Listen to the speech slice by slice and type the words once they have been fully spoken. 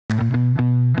My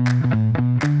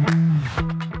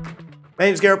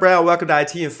name is Garrett Browne. Welcome to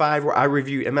IT in 5, where I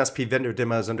review MSP vendor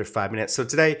demos under 5 minutes. So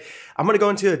today, I'm going to go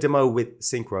into a demo with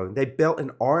Syncro. They built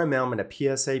an RMM and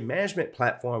a PSA management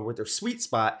platform where their sweet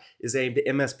spot is aimed at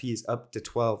MSPs up to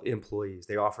 12 employees.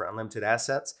 They offer unlimited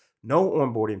assets, no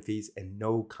onboarding fees, and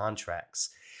no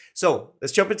contracts. So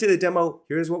let's jump into the demo.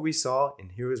 Here's what we saw,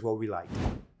 and here's what we liked.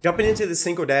 Jumping into the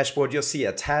Syncro dashboard, you'll see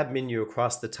a tab menu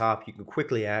across the top. You can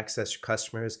quickly access your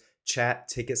customers, chat,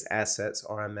 tickets, assets,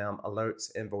 RMM, alerts,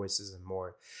 invoices, and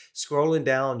more. Scrolling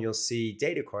down, you'll see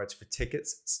data cards for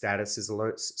tickets, statuses,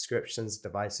 alerts, subscriptions,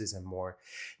 devices, and more.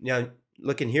 Now,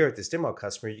 looking here at this demo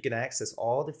customer, you can access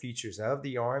all the features of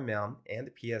the RMM and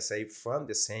the PSA from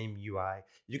the same UI.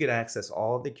 You can access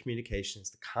all the communications,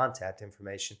 the contact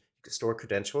information. You can store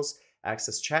credentials,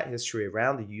 access chat history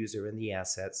around the user and the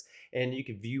assets, and you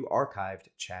can view archived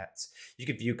chats. You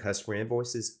can view customer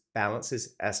invoices,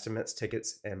 balances, estimates,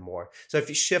 tickets, and more. So if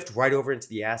you shift right over into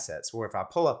the assets, or if I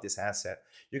pull up this asset,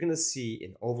 you're going to see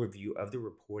an overview of the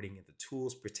reporting and the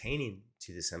tools pertaining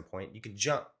to this endpoint. You can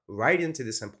jump right into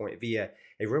this endpoint via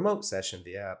a remote session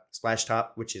via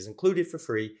Splashtop, which is included for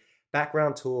free,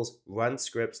 background tools, run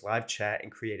scripts, live chat,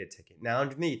 and create a ticket. Now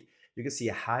underneath, you can see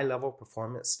a high-level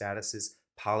performance statuses,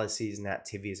 policies, and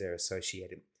activities that are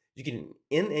associated. You can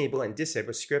enable and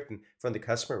disable scripting from the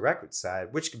customer record side,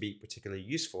 which can be particularly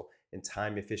useful in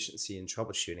time efficiency and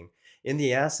troubleshooting. In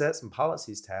the Assets and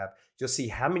Policies tab, you'll see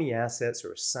how many assets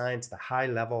are assigned to the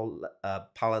high-level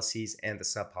policies and the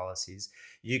sub-policies.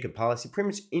 You can policy pretty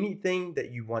much anything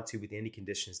that you want to with any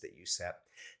conditions that you set.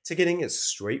 Ticketing is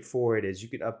straightforward, as you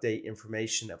can update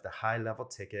information of the high-level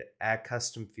ticket, add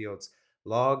custom fields,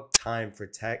 log time for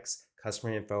text,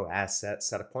 customer info, assets,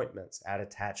 set appointments, add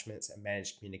attachments, and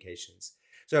manage communications.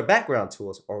 So our background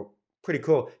tools are pretty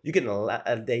cool.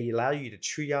 They allow you to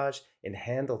triage and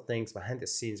handle things behind the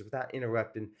scenes without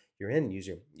interrupting your end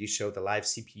user. You show the live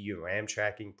CPU and RAM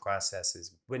tracking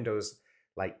processes, Windows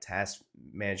like task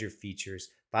manager features,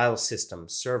 file system,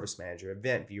 service manager,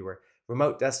 event viewer,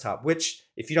 remote desktop, which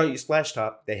if you don't use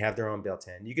Splashtop, they have their own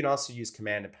built-in. You can also use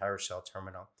Command and PowerShell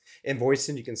terminal.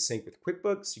 Invoicing, you can sync with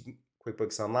QuickBooks. You can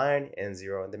QuickBooks Online and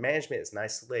Xero. And the management is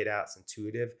nicely laid out. It's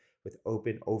intuitive with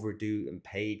open, overdue, and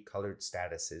paid colored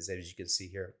statuses, as you can see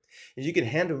here. And you can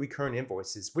handle recurring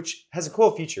invoices, which has a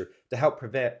cool feature to help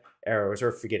prevent errors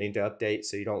or forgetting to update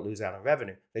so you don't lose out on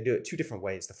revenue. They do it two different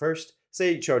ways. The first,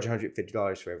 say you charge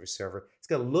 $150 for every server. It's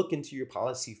going to look into your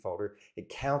policy folder and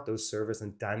count those servers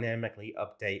and dynamically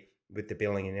update with the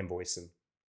billing and invoicing.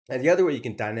 And the other way you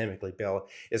can dynamically bill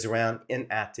is around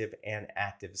inactive and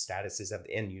active statuses of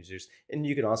the end users. And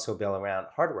you can also bill around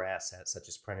hardware assets such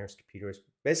as printers, computers,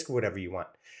 basically whatever you want.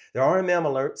 The RMM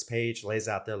alerts page lays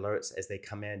out the alerts as they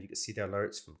come in. You can see the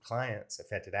alerts from clients,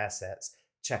 affected assets,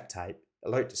 check type,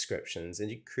 alert descriptions, and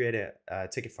you can create a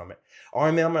ticket from it.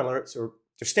 RMM alerts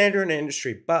they're standard in the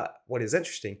industry, but what is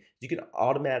interesting, you can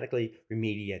automatically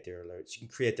remediate their alerts. You can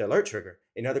create the alert trigger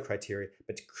and other criteria,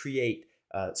 but to create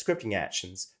scripting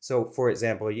actions. So for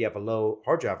example, you have a low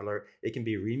hard drive alert, it can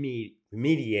be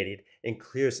remediated and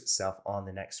clears itself on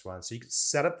the next run. So you can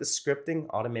set up the scripting,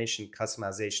 automation,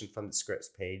 customization from the scripts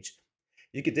page.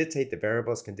 You can dictate the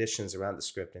variables, conditions around the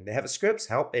scripting. They have a scripts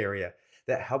help area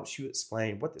that helps you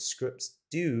explain what the scripts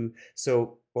do.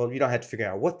 So, well, you don't have to figure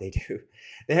out what they do.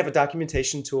 They have a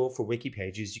documentation tool for wiki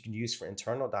pages you can use for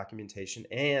internal documentation,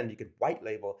 and you can white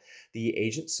label the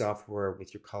agent software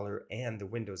with your color and the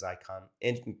Windows icon.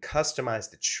 And you can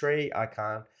customize the tray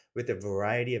icon with a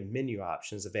variety of menu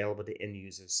options available to end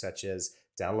users, such as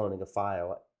downloading a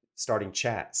file, starting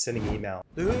chat, sending email.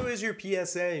 So who is your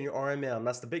PSA and your RMM?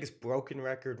 That's the biggest broken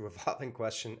record revolving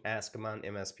question asked among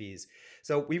MSPs.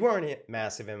 So we weren't a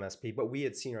massive MSP, but we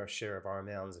had seen our share of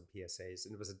RMMs and PSAs,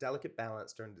 and it was a delicate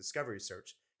balance during the discovery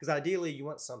search, because ideally you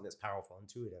want something that's powerful,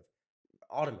 intuitive,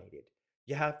 automated.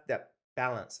 You have that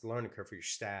balance, the learning curve for your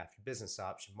staff, your business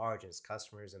ops, your margins,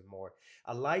 customers, and more.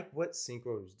 I like what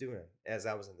Syncro was doing. As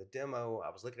I was in the demo,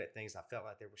 I was looking at things, I felt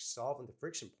like they were solving the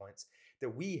friction points that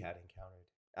we had encountered.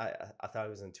 I thought it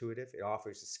was intuitive. It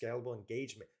offers a scalable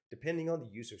engagement depending on the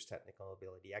user's technical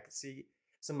ability. I could see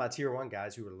some of my tier 1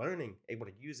 guys who were learning able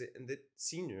to use it, and the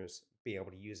seniors being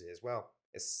able to use it as well.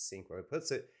 As Syncro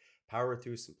puts it, power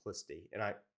through simplicity. And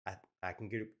I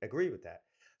can agree with that.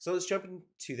 So let's jump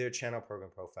into their channel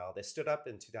program profile. They stood up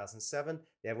in 2007.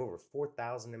 They have over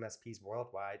 4,000 MSPs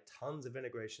worldwide, tons of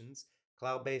integrations,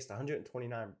 cloud-based,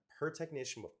 129 per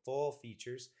technician with full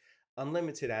features,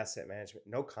 unlimited asset management,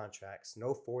 no contracts,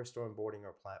 no forced onboarding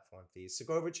or platform fees. So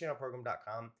go over to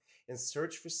channelprogram.com and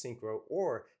search for Syncro,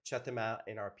 or check them out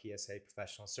in our PSA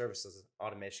professional services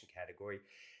automation category.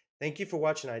 Thank you for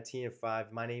watching IT in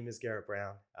 5. My name is Garrett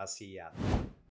Browne. I'll see you out.